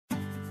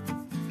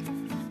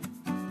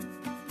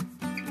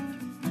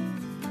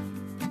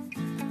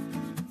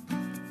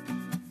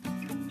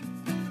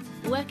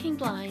Working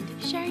Blind,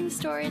 sharing the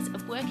stories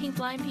of working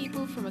blind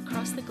people from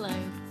across the globe.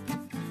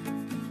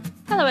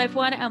 Hello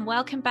everyone and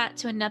welcome back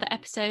to another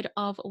episode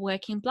of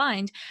Working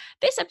Blind.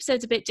 This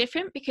episode's a bit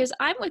different because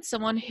I'm with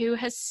someone who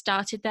has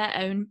started their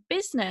own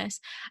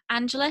business.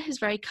 Angela has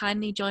very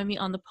kindly joined me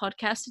on the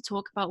podcast to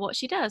talk about what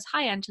she does.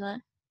 Hi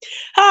Angela.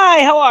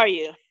 Hi, how are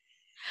you?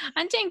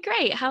 I'm doing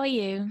great. How are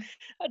you?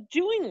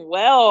 Doing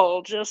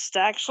well. Just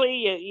actually,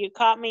 you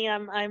caught me.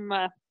 I'm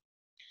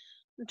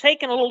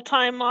taking a little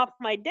time off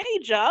my day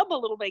job, a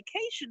little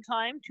vacation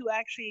time, to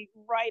actually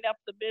write up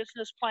the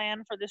business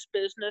plan for this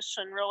business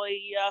and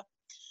really,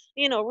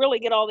 really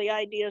get all the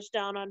ideas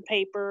down on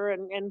paper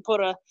and put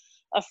a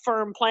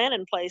firm plan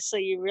in place. So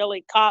you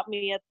really caught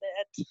me at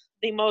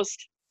the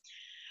most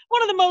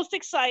one of the most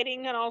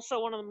exciting and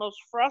also one of the most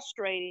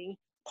frustrating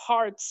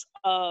parts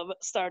of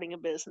starting a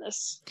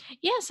business.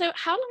 Yeah, so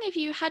how long have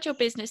you had your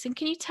business and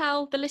can you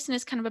tell the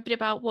listeners kind of a bit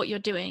about what you're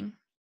doing?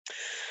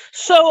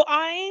 So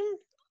I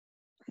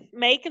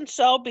make and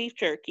sell beef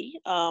jerky.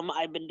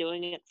 I've been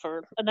doing it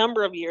for a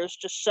number of years,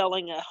 just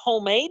selling a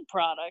homemade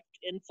product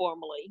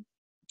informally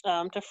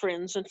to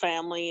friends and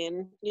family,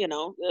 and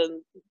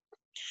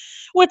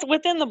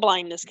within the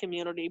blindness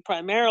community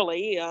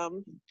primarily.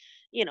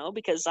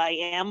 Because I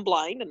am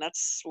blind, and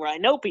that's where I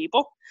know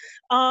people.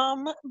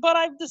 But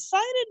I've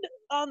decided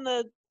on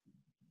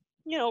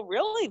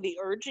really the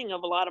urging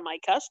of a lot of my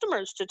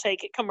customers to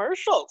take it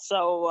commercial.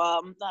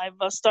 So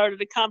I've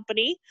started a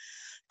company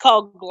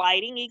called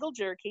Gliding Eagle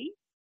Jerky.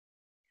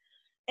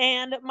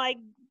 And my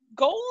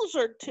goals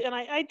are to, and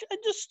I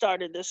just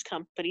started this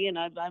company, and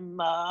I'm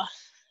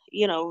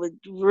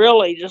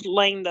really just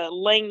laying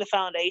the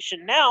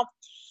foundation now.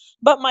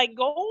 But my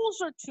goals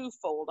are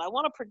twofold. I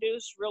want to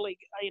produce really,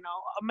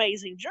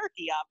 amazing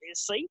jerky,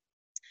 obviously,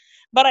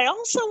 but I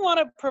also want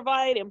to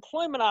provide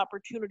employment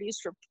opportunities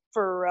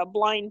for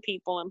blind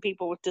people and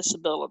people with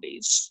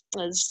disabilities.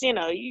 As you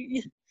know,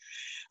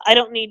 I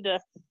don't need to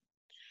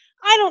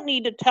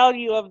tell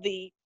you of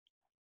the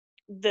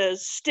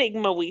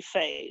stigma we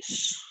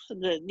face,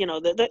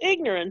 the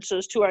ignorance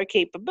as to our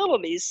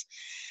capabilities,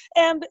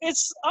 and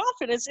it's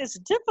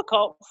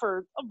difficult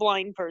for a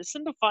blind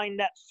person to find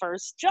that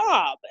first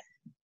job.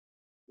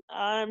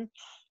 Um,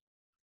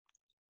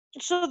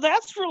 so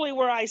that's really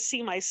where I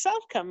see myself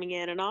coming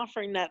in and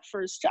offering that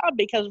first job,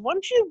 because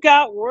once you've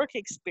got work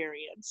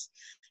experience,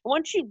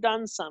 once you've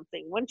done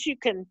something, once you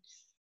can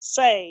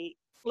say,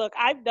 look,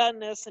 I've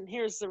done this and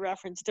here's the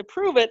reference to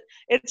prove it,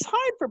 it's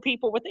hard for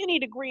people with any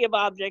degree of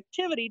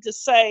objectivity to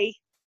say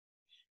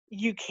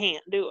you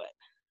can't do it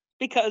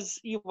because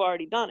you've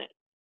already done it.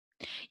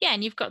 Yeah,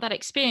 and you've got that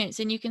experience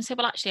and you can say,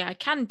 well, actually, I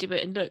can do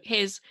it. And look,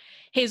 here's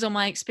all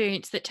my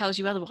experience that tells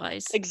you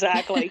otherwise.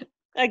 Exactly.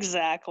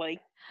 Exactly.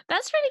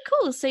 That's really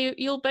cool. So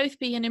you'll both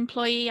be an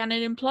employee and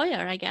an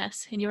employer, I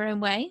guess, in your own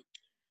way.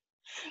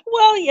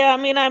 Well, yeah, I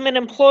mean, I'm an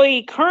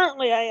employee.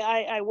 Currently,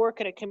 I work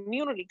at a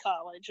community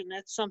college, and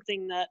that's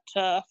something that,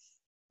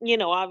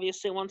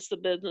 obviously once the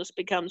business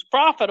becomes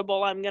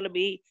profitable, I'm going to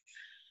be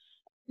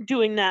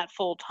doing that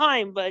full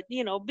time. But,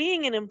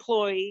 being an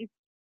employee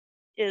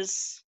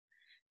is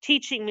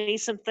teaching me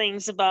some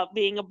things about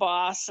being a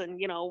boss, and,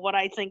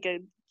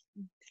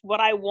 what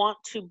I want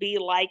to be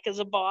like as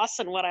a boss,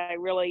 and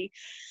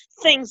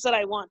things that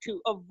I want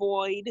to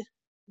avoid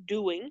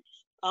doing.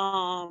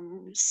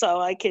 So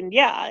I can,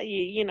 yeah,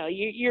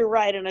 you're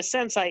right. In a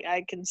sense,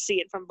 I can see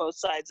it from both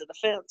sides of the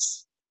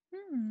fence.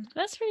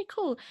 That's really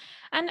cool.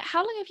 And how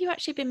long have you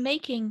actually been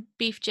making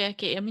beef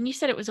jerky? I mean, you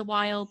said it was a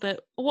while,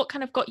 but what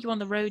kind of got you on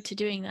the road to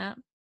doing that?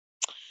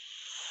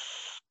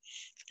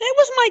 It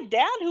was my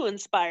dad who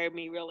inspired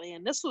me, really,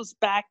 and this was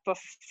back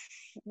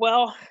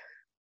well,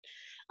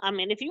 I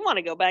mean, if you want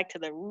to go back to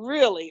the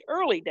really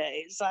early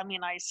days, I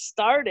mean, I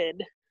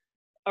started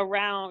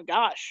around,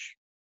 gosh,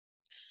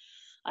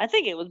 I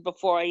think it was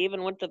before I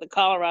even went to the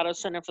Colorado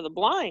Center for the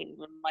Blind,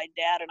 when my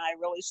dad and I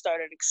really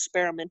started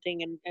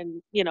experimenting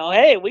and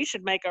hey, we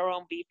should make our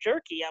own beef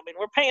jerky. I mean,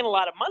 we're paying a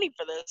lot of money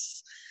for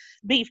this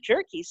beef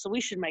jerky, so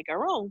we should make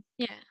our own.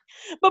 Yeah.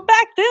 But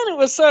back then it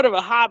was sort of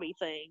a hobby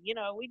thing.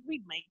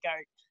 We'd make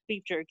our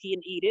beef jerky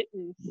and eat it,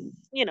 and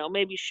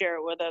maybe share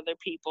it with other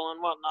people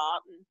and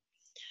whatnot. And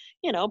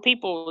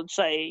people would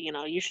say,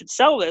 you should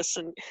sell this,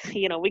 and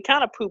we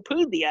kind of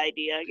poo-pooed the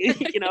idea.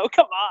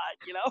 Come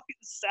on,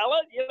 sell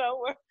it.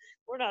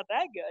 We're not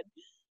that good.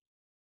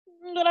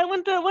 But I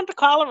went to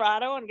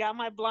Colorado and got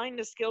my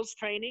blindness skills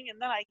training,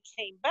 and then I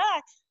came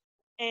back,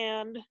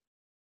 and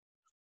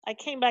I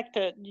came back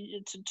to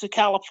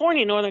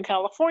California, Northern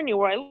California,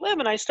 where I live,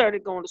 and I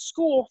started going to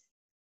school.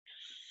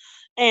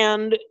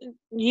 And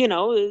being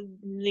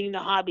the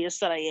hobbyist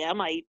that I am,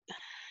 I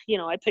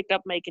picked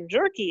up making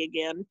jerky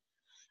again.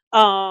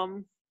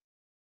 And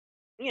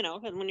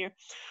when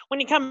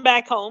you come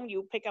back home,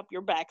 you pick up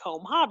your back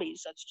home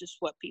hobbies. That's just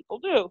what people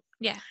do.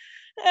 Yeah.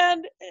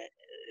 And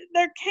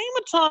there came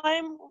a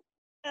time,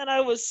 and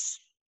I was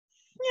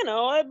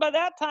by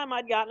that time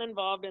I'd gotten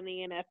involved in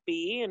the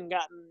NFB and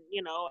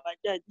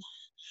I'd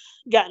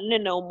gotten to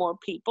know more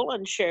people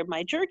and shared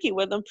my jerky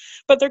with them.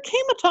 But there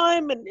came a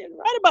time in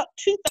right about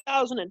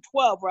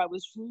 2012 where I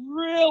was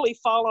really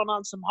falling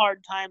on some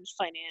hard times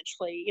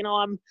financially.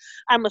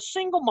 I'm a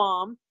single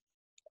mom.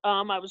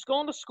 I was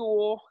going to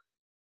school.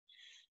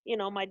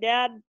 My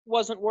dad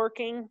wasn't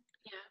working.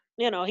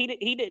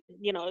 He did.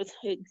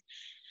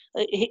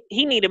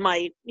 He needed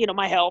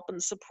my help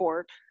and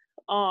support.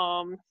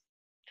 Um,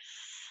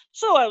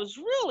 so I was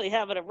really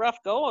having a rough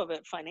go of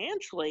it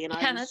financially, and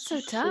Yeah, that's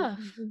so tough.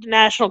 the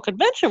national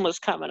convention was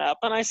coming up,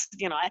 and I said,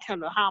 I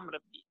don't know how I'm going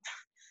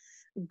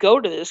to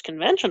go to this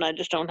convention. I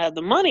just don't have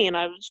the money. And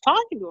I was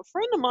talking to a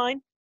friend of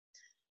mine,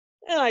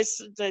 and I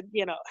said, I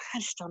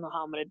just don't know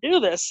how I'm going to do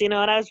this, and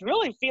I was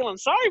really feeling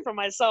sorry for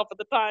myself at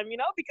the time,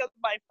 because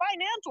my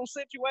financial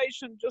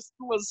situation just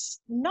was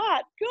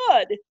not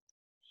good.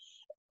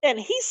 And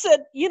he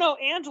said,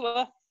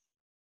 Angela,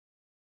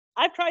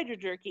 I've tried your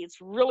jerky. It's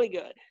really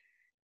good.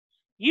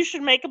 You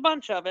should make a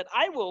bunch of it.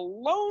 I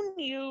will loan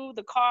you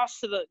the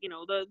cost of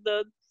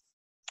the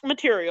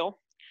material,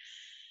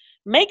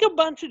 make a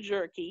bunch of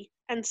jerky,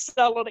 and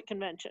sell it at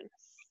convention.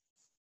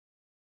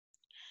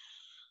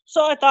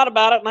 So I thought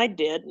about it, and I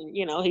did. And,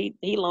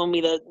 he loaned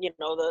me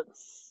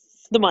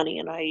the money,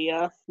 and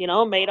I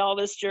made all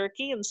this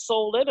jerky and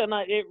sold it, and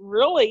it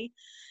really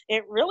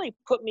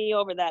put me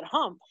over that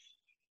hump.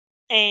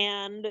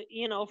 And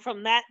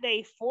from that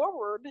day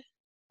forward,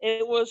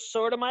 it was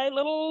sort of my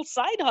little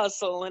side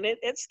hustle, and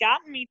it's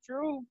gotten me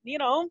through,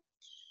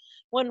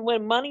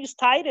 when money's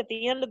tight at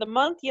the end of the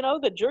month,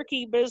 the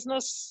jerky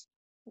business,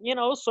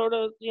 sort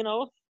of,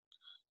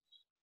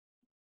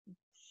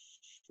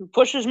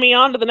 pushes me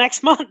on to the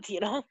next month.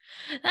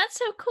 That's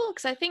so cool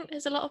because I think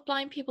there's a lot of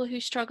blind people who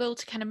struggle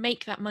to kind of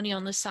make that money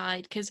on the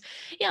side because,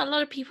 yeah, a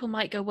lot of people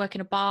might go work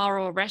in a bar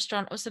or a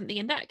restaurant or something,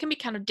 and that can be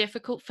kind of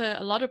difficult for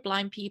a lot of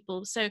blind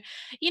people. So,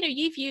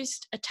 you've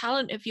used a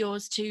talent of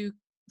yours to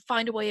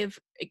find a way of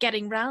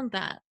getting around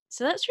that.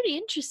 So that's really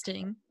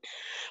interesting.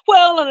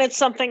 Well, and it's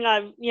something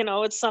I've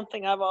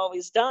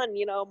always done.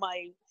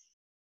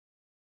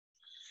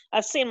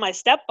 I've seen my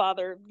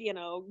stepfather,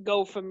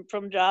 go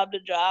from job to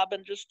job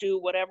and just do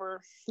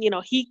whatever,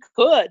 he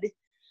could,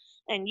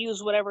 and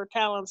use whatever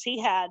talents he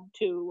had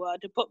to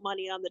put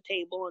money on the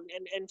table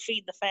and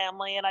feed the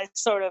family. And I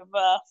sort of,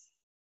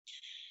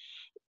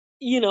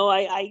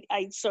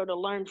 I sort of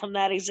learned from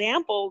that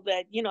example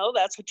that,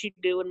 that's what you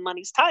do when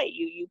money's tight.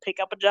 You pick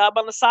up a job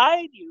on the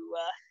side, you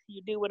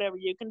do whatever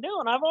you can do.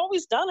 And I've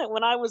always done it.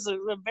 When I was a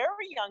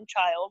very young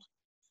child,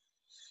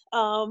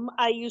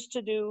 I used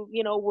to do,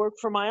 work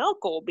for my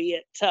uncle, be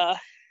it,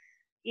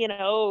 you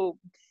know,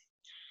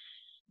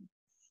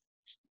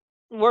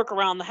 work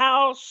around the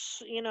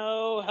house,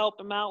 help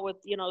him out with,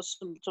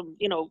 some,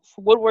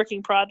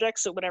 woodworking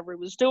projects or whatever he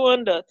was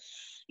doing, to,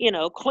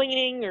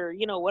 cleaning, or,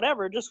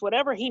 whatever, just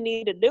whatever he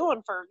needed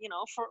doing for,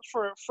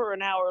 for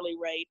an hourly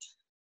rate.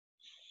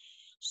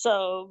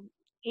 So,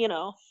 you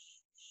know,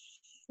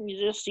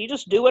 you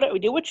just do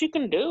what you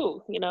can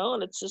do,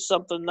 and it's just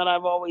something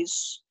I've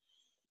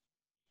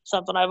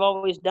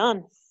always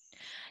done.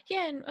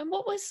 Yeah, and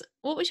what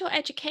was your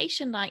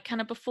education like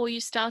kind of before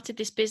you started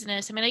this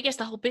business? I mean, I guess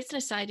the whole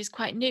business side is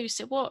quite new.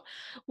 So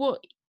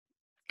what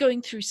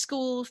going through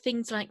school,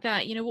 things like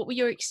that, what were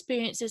your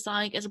experiences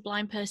like as a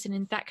blind person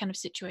in that kind of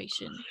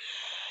situation?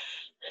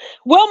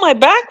 Well, my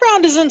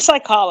background is in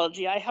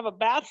psychology. I have a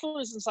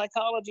bachelor's in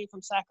psychology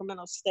from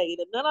Sacramento State,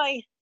 and then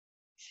I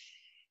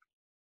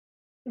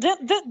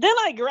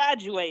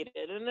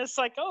graduated, and it's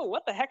like, oh,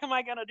 what the heck am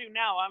I gonna do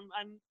now?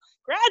 I'm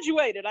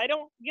graduated. I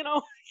don't,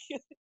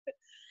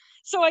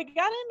 So I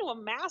got into a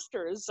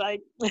master's. I'm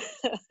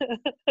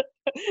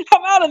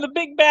out in the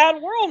big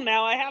bad world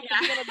now. I have to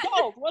be Yeah. an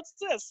adult. What's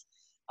this?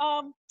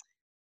 Um,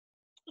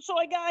 so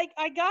I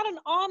got an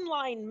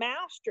online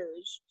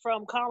master's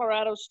from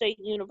Colorado State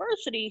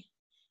University,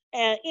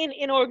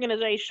 in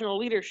organizational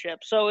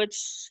leadership. So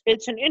it's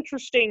an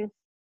interesting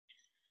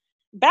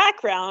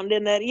background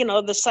in that,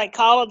 the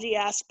psychology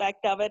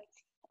aspect of it,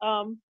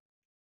 um,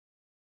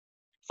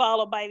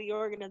 followed by the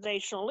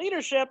organizational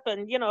leadership.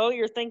 And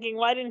you're thinking,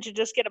 why didn't you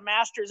just get a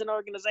master's in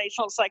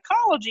organizational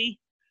psychology?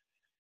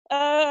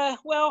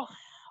 Well,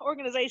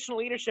 organizational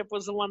leadership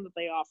was the one that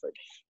they offered,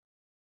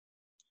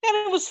 and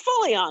it was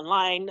fully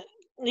online.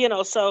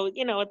 So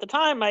at the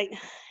time,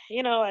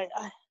 you know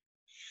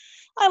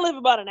I live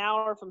about an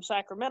hour from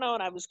Sacramento,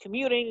 and I was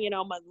commuting.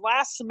 My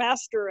last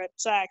semester at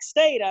Sac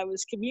State, I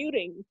was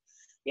commuting,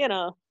 you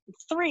know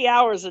 3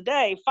 hours a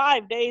day,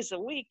 5 days a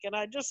week, and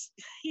I just,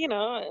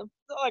 felt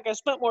like I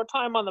spent more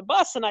time on the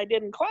bus than I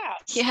did in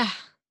class. Yeah.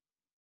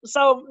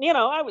 So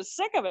I was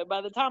sick of it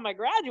by the time I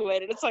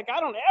graduated. It's like, I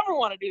don't ever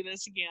want to do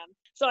this again.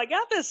 So I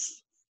got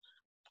this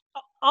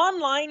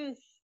online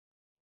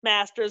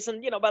master's,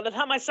 and by the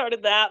time I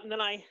started that, and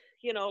then I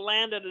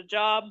landed a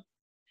job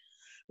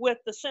with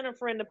the Center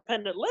for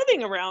Independent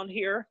Living around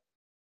here.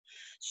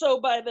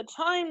 So by the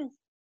time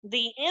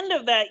the end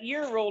of that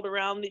year rolled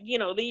around, the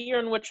year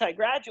in which I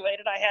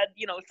graduated, I had,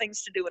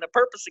 things to do and a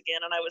purpose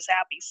again, and I was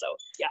happy. So,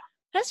 yeah.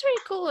 That's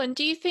really cool. And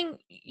do you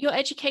think your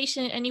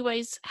education in any way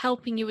is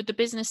helping you with the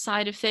business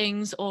side of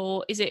things,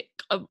 or is it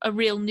a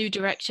real new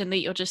direction that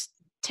you're just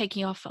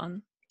taking off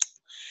on?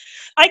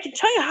 I can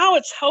tell you how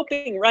it's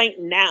helping right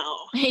now.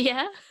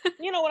 Yeah.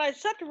 When I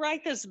set to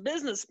write this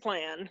business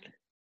plan,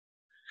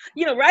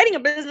 writing a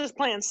business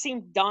plan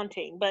seemed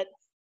daunting, but,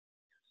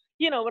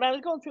 when I was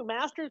going through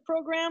master's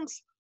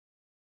programs,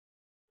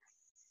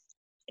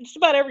 just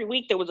about every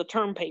week there was a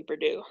term paper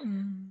due.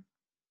 Mm.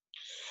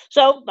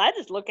 So I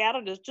just look at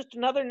it as just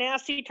another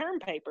nasty term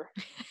paper.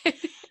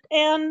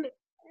 And,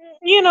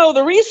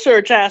 the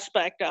research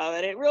aspect of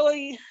it, it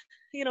really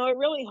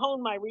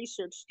honed my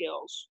research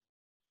skills.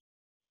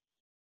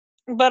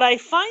 But I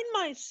find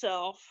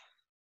myself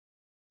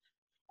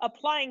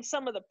applying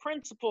some of the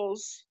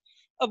principles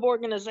of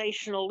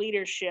organizational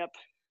leadership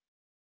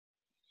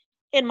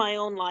in my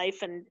own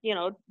life and,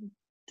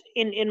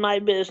 in my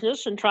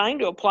business, and trying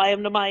to apply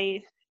them to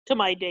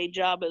my day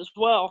job as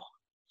well.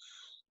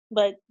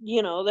 But,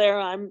 there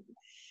I'm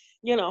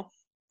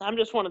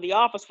just one of the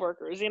office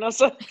workers,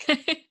 so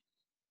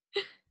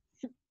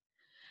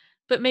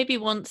But maybe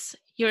once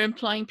you're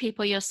employing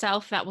people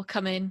yourself, that will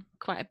come in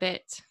quite a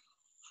bit.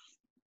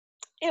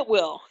 it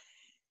will.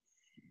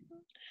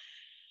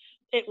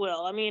 It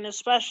will. I mean,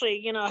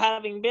 especially,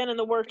 having been in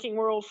the working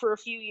world for a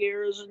few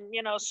years and,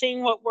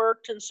 seeing what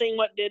worked and seeing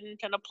what didn't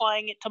and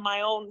applying it to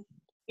my own,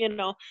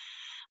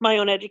 my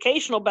own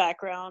educational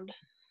background.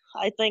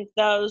 I think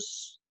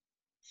those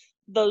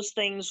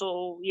things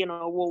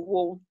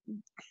will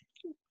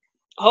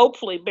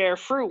hopefully bear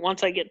fruit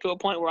once I get to a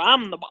point where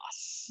I'm the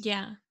boss.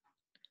 Yeah.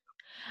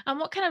 And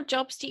what kind of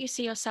jobs do you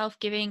see yourself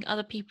giving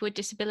other people with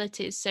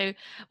disabilities? So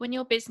when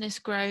your business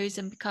grows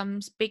and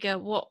becomes bigger,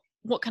 what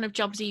kind of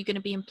jobs are you going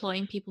to be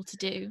employing people to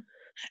do?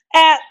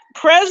 At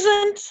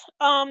present,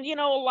 a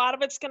lot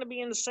of it's going to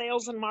be in the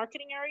sales and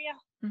marketing area.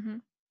 Mm-hmm.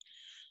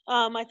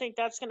 I think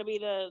that's going to be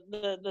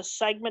the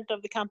segment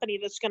of the company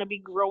that's going to be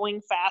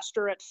growing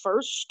faster at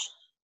first.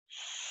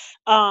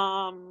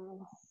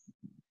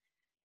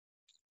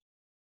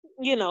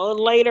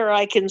 Later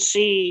I can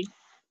see,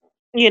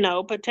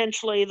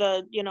 potentially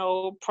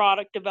the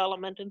product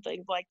development and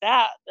things like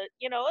that. But,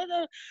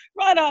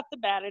 right off the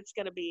bat, it's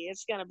going to be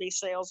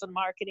sales and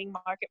marketing,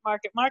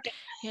 market.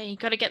 Yeah, you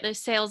got to get those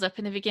sales up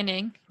in the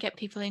beginning, get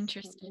people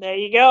interested. There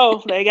you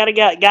go. They got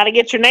to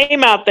get your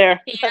name out there.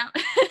 Yeah.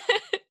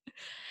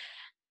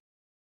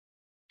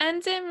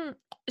 And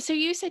so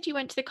you said you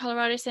went to the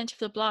Colorado Center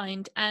for the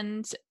Blind,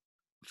 and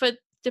for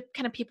the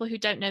kind of people who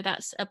don't know,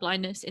 that's a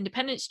blindness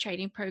independence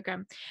training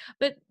program.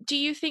 But do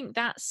you think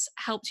that's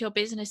helped your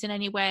business in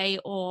any way,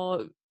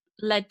 or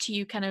led to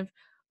you kind of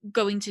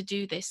going to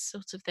do this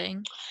sort of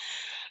thing?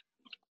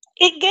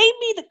 It gave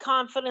me the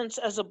confidence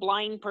as a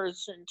blind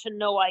person to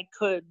know I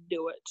could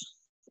do it.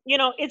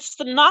 It's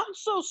the not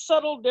so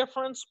subtle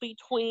difference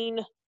between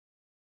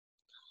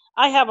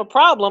I have a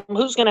problem,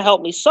 who's going to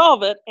help me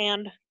solve it,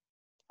 and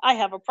I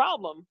have a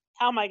problem,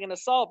 how am I going to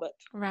solve it?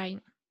 Right.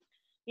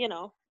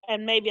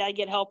 And maybe I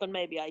get help and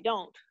maybe I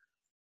don't.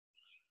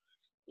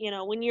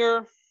 When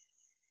you're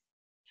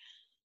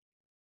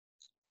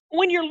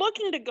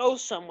looking to go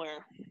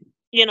somewhere,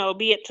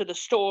 be it to the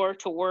store,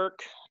 to work,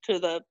 to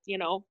the,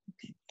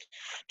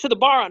 to the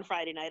bar on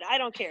Friday night, I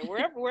don't care,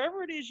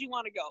 wherever it is you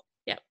want to go.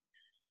 Yep.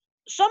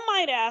 Some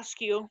might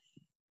ask you,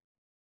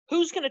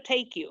 who's going to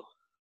take you?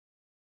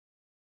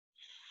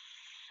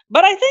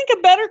 But I think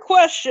a better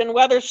question,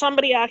 whether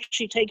somebody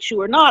actually takes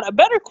you or not, a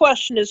better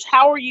question is,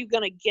 how are you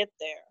going to get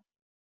there?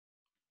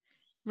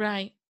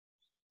 Right.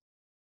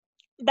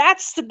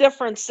 That's the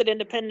difference that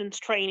independence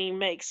training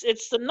makes.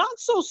 It's the not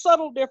so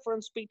subtle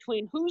difference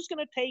between who's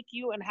going to take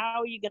you and how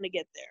are you going to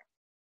get there.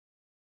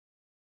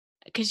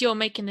 Because you're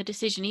making the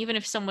decision, even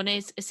if someone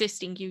is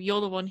assisting you,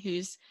 you're the one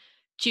who's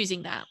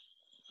choosing that.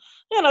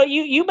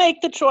 You make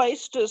the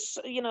choice to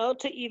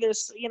either,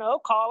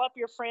 call up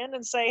your friend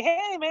and say,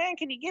 hey man,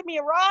 can you give me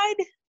a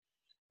ride?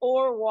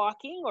 Or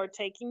walking or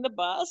taking the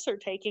bus or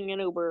taking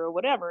an Uber or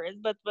whatever.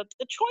 But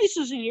the choice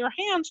is in your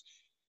hands.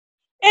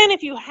 And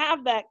if you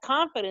have that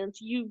confidence,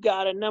 you've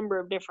got a number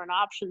of different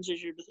options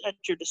at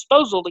your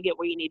disposal to get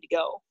where you need to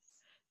go.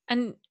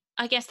 And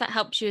I guess that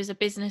helps you as a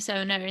business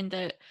owner in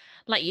that,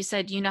 like you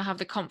said, you now have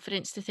the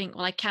confidence to think,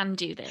 well, I can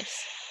do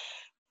this.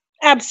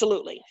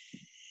 Absolutely.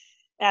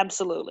 It's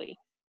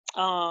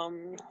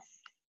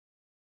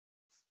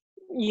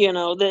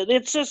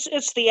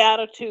the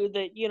attitude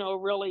that,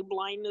 really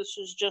blindness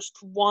is just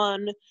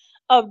one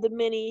of the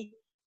many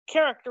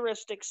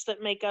characteristics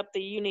that make up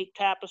the unique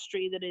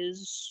tapestry that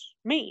is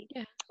me.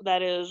 Yeah.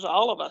 That is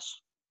all of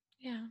us.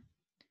 Yeah.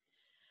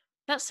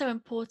 That's so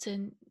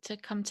important to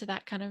come to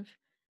that kind of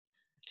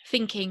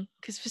thinking,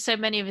 because for so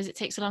many of us, it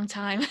takes a long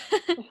time.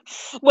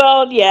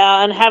 Well,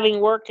 yeah, and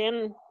having worked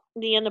in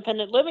the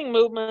independent living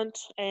movement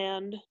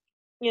and,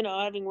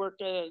 having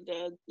worked at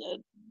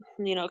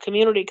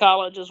community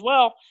college as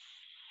well,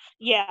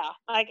 yeah,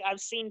 I've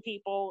seen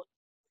people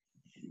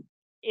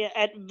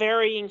at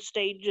varying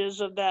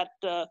stages of that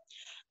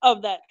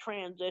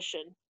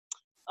transition.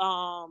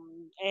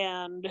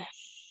 And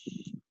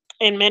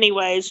in many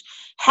ways,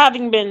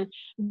 having been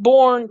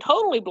born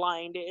totally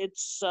blind,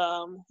 it's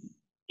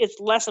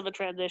less of a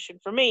transition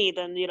for me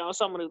than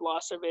someone who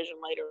lost their vision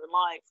later in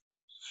life.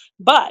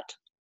 But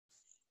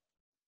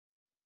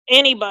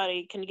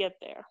anybody can get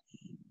there.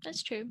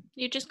 That's true.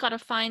 You just got to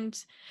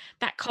find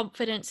that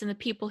confidence in the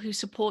people who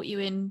support you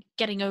in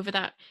getting over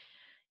that,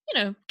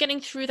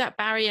 getting through that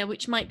barrier,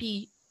 which might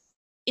be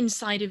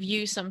inside of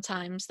you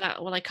sometimes,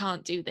 that, well, I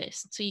can't do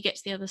this. So you get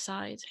to the other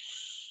side.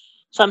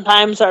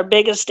 Sometimes our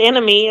biggest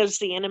enemy is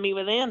the enemy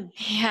within.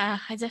 Yeah,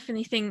 I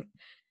definitely think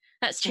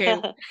that's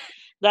true.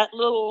 that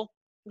little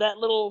that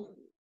little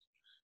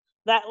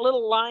that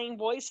little lying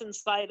voice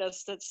inside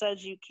us that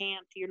says you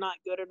can't, you're not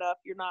good enough,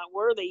 you're not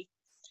worthy.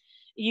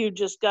 You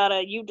just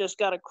gotta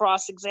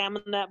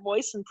cross-examine that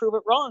voice and prove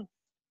it wrong.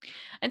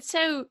 And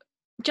so,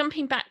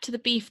 jumping back to the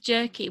beef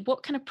jerky,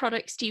 what kind of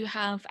products do you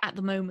have at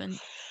the moment?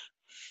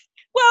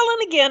 Well,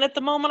 and again, at the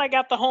moment I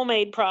got the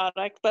homemade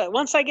product, but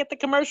once I get the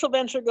commercial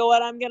venture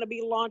going, I'm going to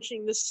be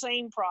launching the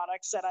same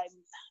products that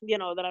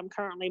I'm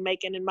currently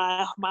making in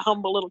my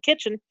humble little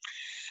kitchen.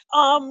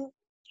 And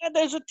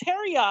there's a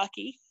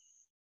teriyaki,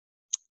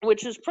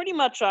 which is pretty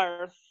much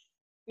our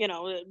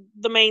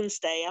the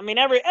mainstay. I mean,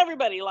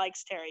 everybody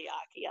likes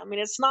teriyaki. I mean,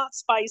 it's not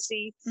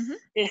spicy. Mm-hmm.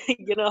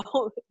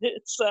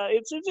 It's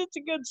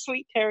a good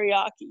sweet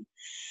teriyaki.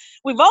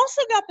 We've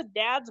also got the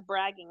Dad's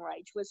Bragging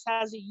Rights, which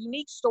has a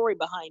unique story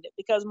behind it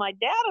because my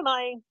dad and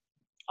I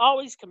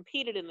always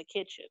competed in the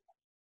kitchen.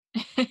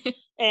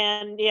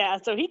 And yeah,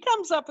 so he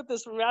comes up with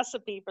this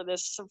recipe for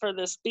this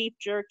beef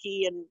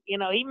jerky, and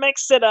he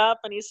mixed it up,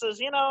 and he says,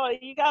 you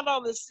got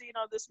all this,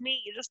 this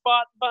meat, you just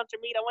bought a bunch of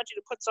meat, I want you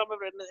to put some of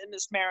it in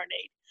this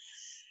marinade.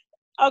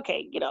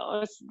 Okay,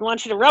 I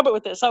want you to rub it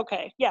with this.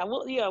 Okay,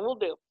 we'll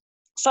do.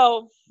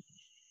 So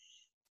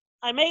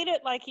I made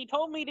it like he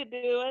told me to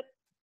do it.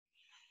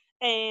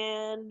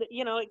 And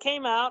it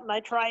came out, and I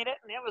tried it,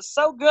 and it was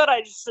so good.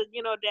 I just said,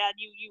 Dad,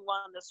 you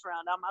won this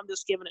round. I'm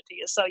just giving it to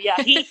you. So yeah,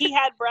 he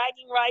had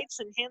bragging rights,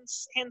 and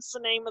hence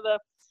the name of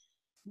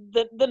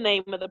the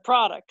name of the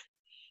product.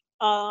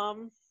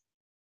 And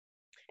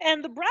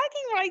the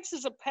bragging rights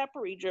is a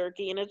peppery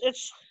jerky, and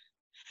it's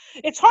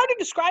hard to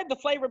describe the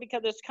flavor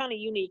because it's kind of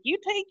unique. You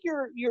take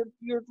your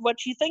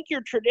what you think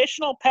your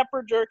traditional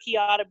pepper jerky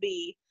ought to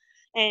be,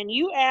 and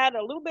you add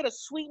a little bit of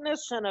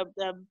sweetness and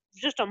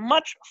just a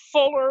much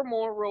fuller,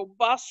 more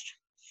robust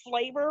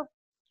flavor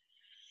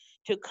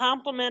to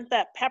complement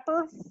that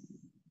pepper,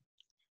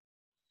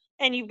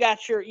 and you've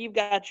got your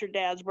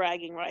Dad's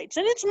Bragging Rights,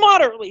 and it's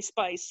moderately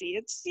spicy.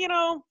 It's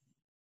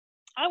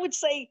I would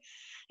say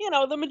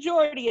the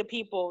majority of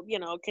people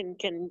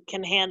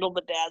can handle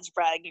the Dad's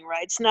Bragging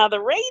Rights. Now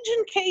the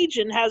Ragin'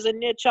 Cajun has a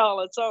niche all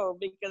its own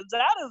because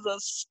that is a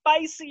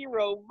spicy,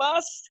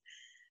 robust,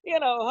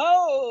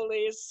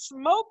 holy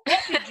smoke, what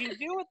did you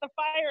do with the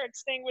fire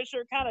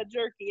extinguisher kind of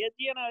jerky.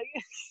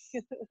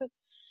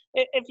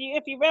 If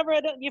you've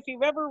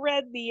ever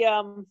read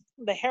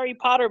the Harry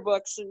Potter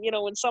books, and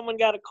when someone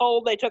got a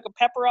cold, they took a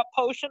pepper up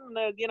potion, and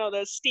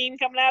the steam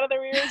coming out of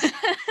their ears.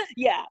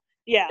 yeah.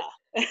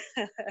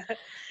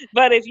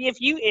 But if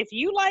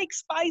you like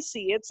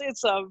spicy,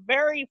 it's a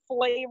very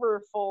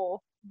flavorful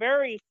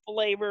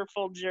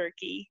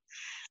jerky.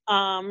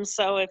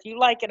 So if you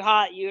like it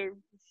hot,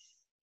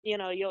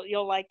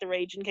 you'll like the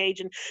Ragin'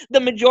 Cajun. The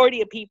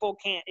majority of people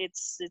can't.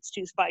 It's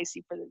too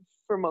spicy for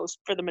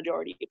the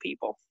majority of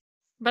people.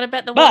 But I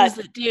bet the ones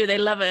that do, they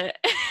love it.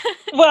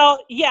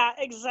 Well, yeah,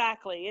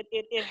 exactly.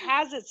 It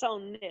has its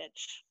own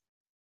niche.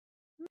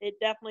 It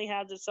definitely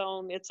has its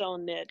own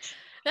niche.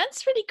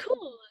 That's really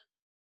cool.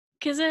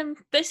 Because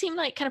they seem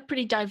like kind of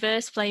pretty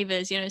diverse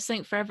flavors.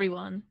 Something for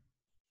everyone.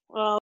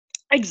 Well,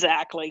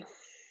 exactly.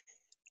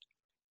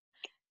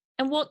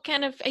 And what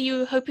kind of, are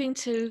you hoping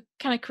to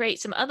kind of create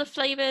some other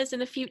flavors in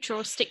the future,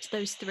 or stick to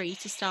those three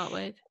to start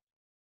with?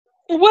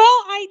 Well,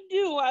 I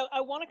do.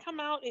 I want to come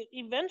out,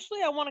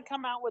 eventually I want to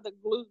come out with a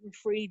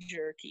gluten-free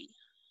jerky.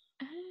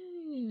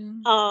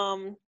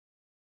 Oh.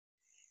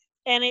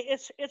 And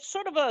it's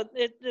sort of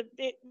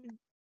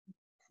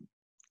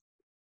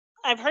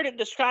I've heard it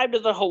described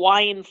as a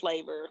Hawaiian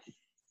flavor.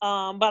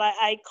 But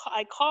I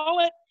call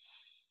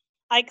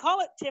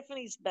it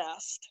Tiffany's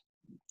Best,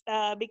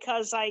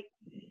 because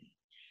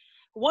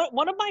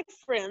one of my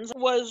friends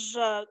was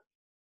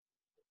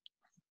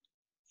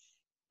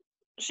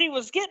she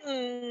was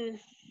getting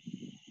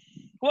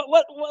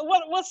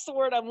what's the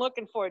word I'm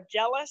looking for?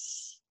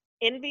 Jealous?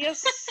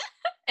 Envious?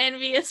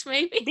 Envious,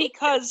 maybe?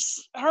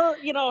 Because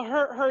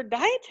her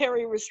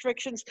dietary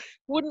restrictions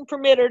wouldn't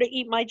permit her to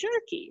eat my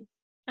jerky.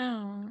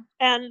 Oh.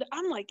 And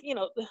I'm like,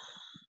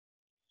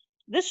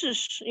 this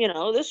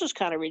is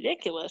kind of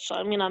ridiculous.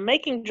 I mean, I'm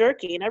making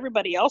jerky and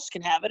everybody else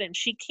can have it and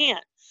she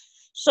can't.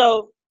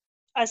 So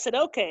I said,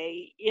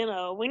 okay,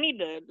 we need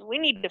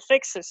to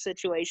fix this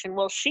situation.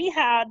 Well, she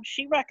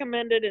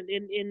recommended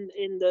in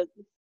the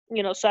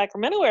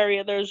Sacramento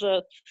area, there's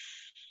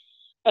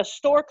a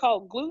store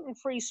called Gluten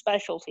Free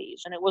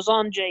Specialties, and it was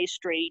on J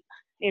Street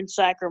in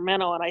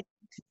Sacramento, and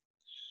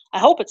I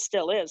hope it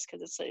still is,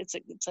 because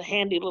it's a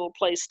handy little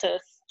place to.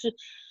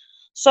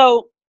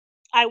 So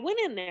I went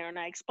in there and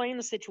I explained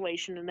the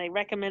situation, and they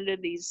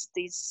recommended these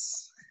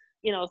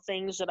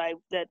things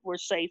that were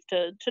safe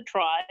to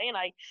try, and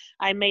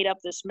I made up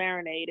this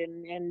marinade,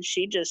 and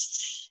she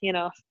just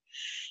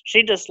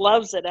she just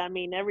loves it. I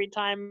mean, every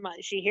time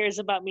she hears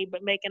about me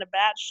but making a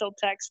batch, she'll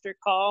text or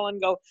call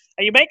and go,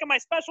 "Are you making my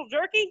special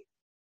jerky?"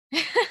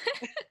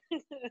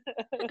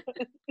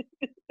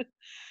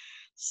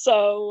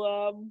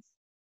 So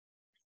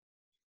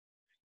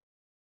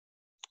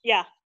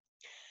yeah.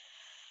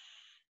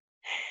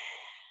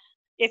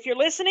 If you're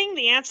listening,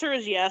 the answer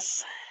is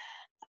yes.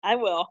 I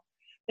will.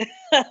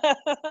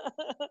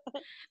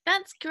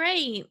 That's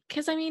great,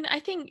 because I mean, I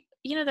think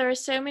there are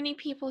so many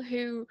people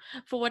who,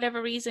 for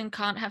whatever reason,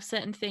 can't have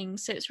certain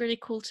things. So it's really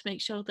cool to make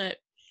sure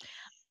that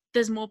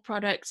there's more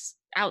products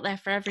out there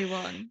for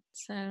everyone.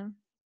 So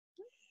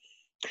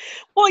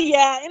Well,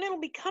 yeah, and it'll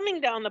be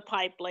coming down the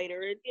pipe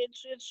later.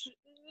 It's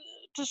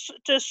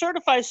to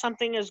certify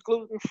something as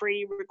gluten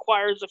free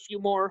requires a few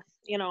more,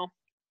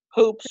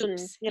 hoops and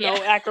oops, yeah,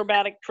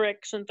 acrobatic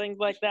tricks and things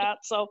like that.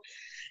 So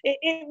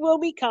it will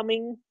be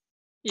coming.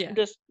 yeah.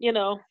 Just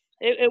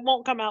it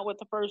won't come out with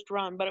the first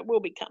run, but it will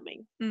be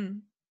coming.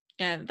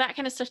 Yeah, that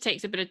kind of stuff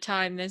takes a bit of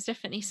time. There's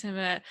definitely some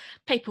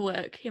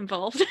paperwork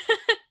involved.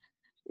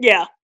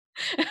 Yeah.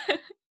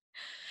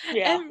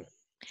 Yeah.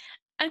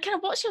 And kind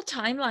of, what's your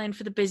timeline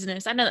for the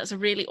business? I know that's a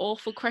really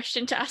awful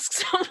question to ask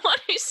someone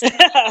who's. Oh,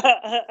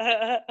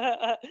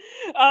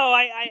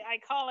 I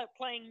call it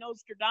playing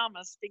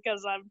Nostradamus,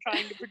 because I'm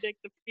trying to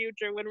predict the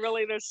future when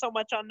really there's so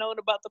much unknown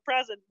about the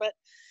present. But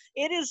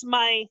it is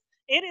my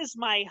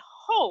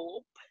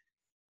hope.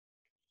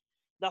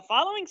 The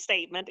following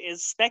statement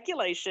is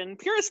speculation,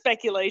 pure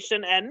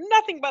speculation, and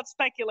nothing but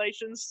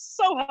speculation.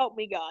 So help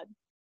me God.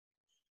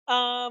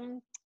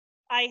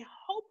 I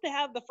hope to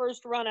have the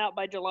first run out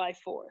by July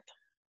 4th.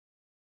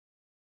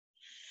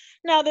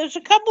 Now, there's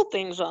a couple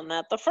things on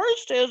that. The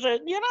first is that,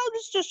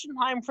 it's just in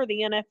time for the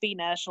NFB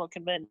National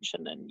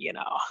Convention, and,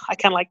 I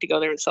kind of like to go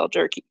there and sell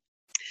jerky.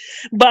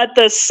 But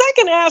the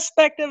second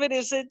aspect of it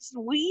is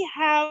we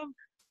have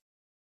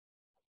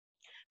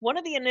one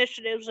of the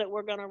initiatives that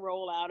we're going to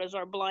roll out is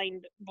our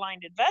blinded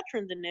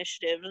veterans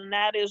initiative, and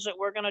that is that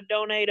we're going to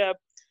donate a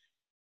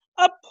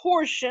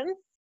portion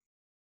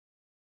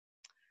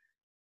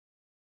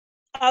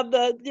of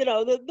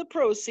the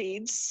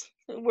proceeds.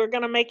 We're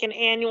going to make an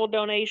annual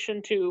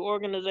donation to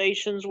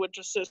organizations which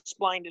assist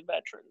blinded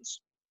veterans.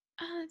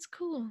 Oh, that's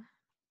cool.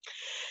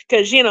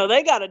 Because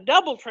they got a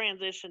double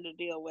transition to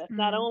deal with.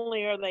 Not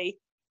only are they,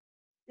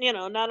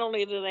 not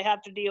only do they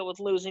have to deal with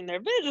losing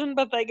their vision,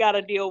 but they got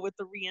to deal with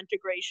the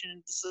reintegration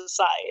into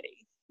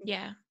society.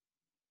 Yeah.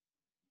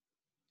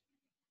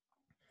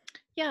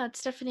 Yeah,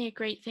 it's definitely a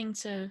great thing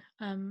to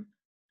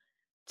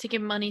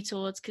give money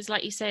towards, because,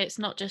 like you say, it's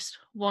not just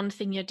one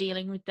thing you're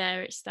dealing with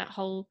there. It's that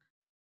whole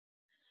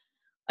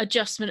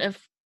adjustment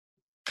of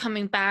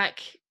coming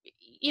back,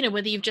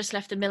 whether you've just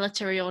left the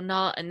military or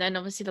not, and then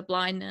obviously the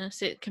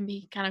blindness. It can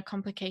be kind of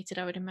complicated,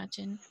 I would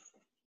imagine.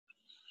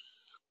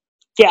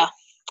 Yeah.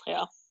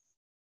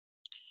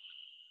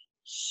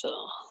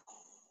 So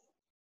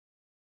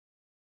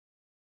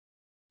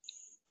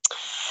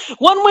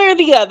one way or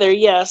the other,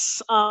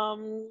 yes.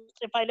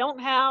 If I don't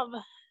have,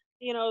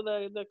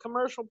 the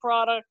commercial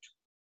product,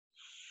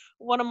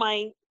 one of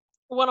my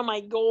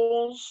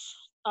goals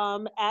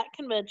at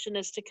convention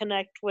is to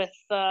connect with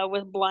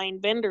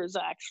blind vendors,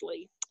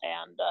 actually,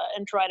 and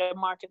try to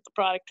market the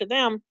product to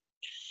them.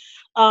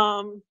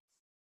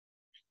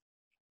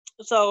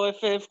 So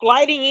if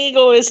Gliding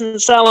Eagle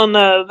isn't selling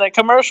the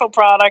commercial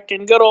product,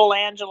 and good old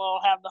Angela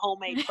will have the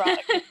homemade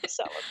product and be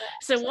selling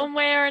that. So one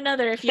way or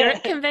another, if you're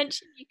at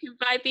convention, you can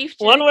buy beef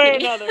jerky. One way or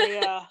another,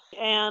 yeah.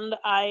 And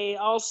I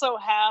also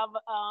have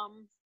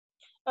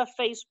a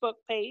Facebook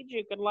page.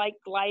 You can like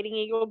Gliding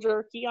Eagle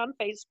Jerky on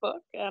Facebook,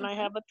 and I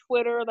have a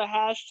Twitter. The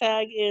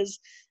hashtag is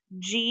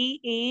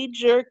GE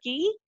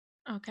Jerky.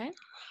 Okay.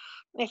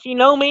 If you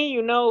know me,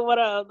 you know what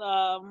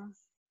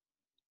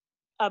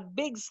a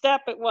big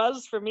step it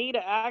was for me to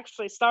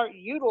actually start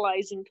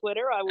utilizing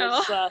Twitter. I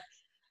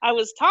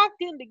was talked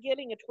into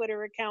getting a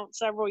Twitter account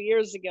several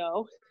years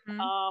ago.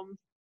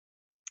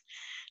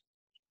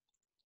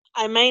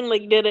 I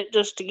mainly did it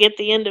just to get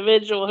the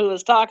individual who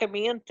was talking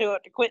me into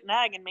it to quit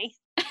nagging me.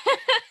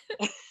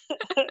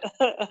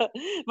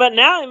 But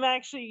now I'm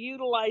actually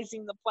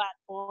utilizing the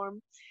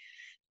platform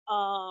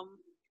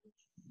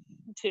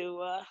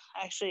to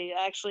actually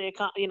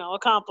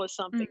accomplish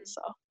something.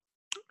 So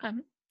okay,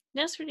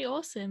 that's really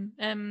awesome.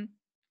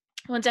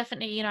 Well,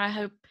 definitely, I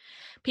hope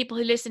people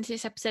who listen to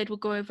this episode will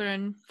go over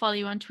and follow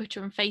you on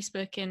Twitter and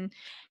Facebook and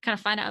kind of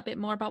find out a bit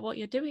more about what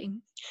you're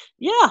doing.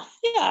 Yeah,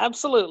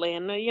 absolutely.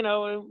 And,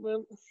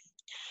 we'll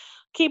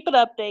keep it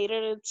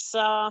updated. It's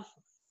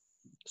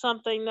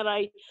something that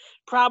I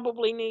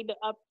probably need to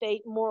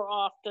update more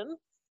often.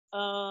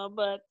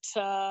 But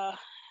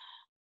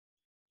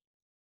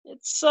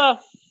it's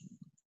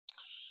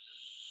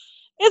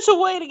it's a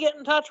way to get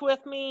in touch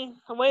with me,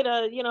 a way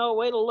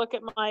to look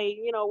at my,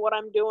 what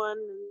I'm doing.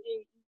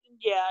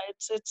 Yeah,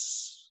 it's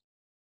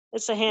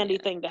a handy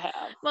thing to have.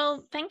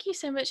 Well, thank you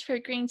so much for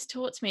agreeing to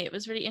talk to me. It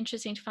was really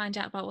interesting to find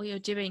out about what you're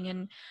doing,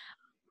 and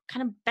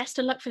kind of best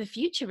of luck for the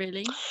future,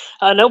 really.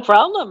 No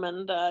problem,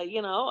 and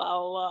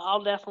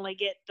I'll definitely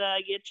get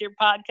your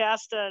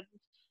podcast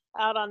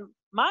out on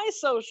my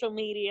social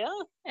media.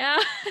 Yeah.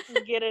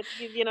 Get it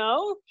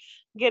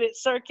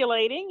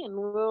circulating, and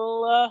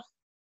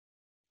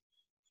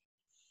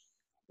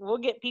we'll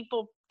get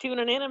people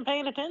tuning in and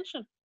paying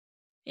attention.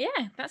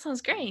 Yeah, that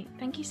sounds great.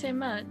 Thank you so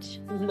much.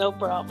 No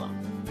problem.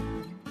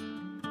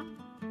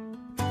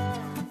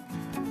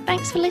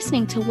 Thanks for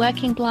listening to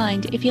Working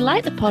Blind. If you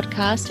like the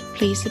podcast,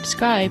 please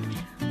subscribe.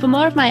 For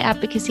more of my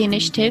advocacy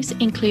initiatives,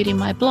 including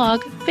my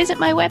blog, visit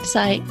my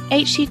website,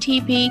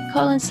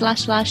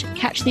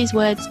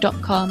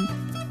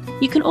 http://catchthesewords.com.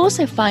 You can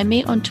also find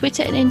me on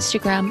Twitter and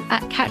Instagram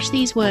at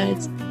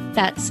CatchTheseWords.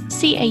 That's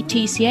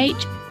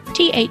CatchTheseWords.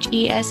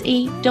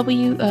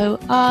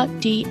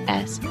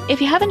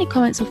 If you have any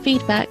comments or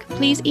feedback,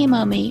 please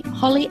email me,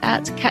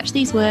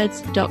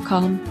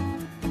 holly@catchthesewords.com.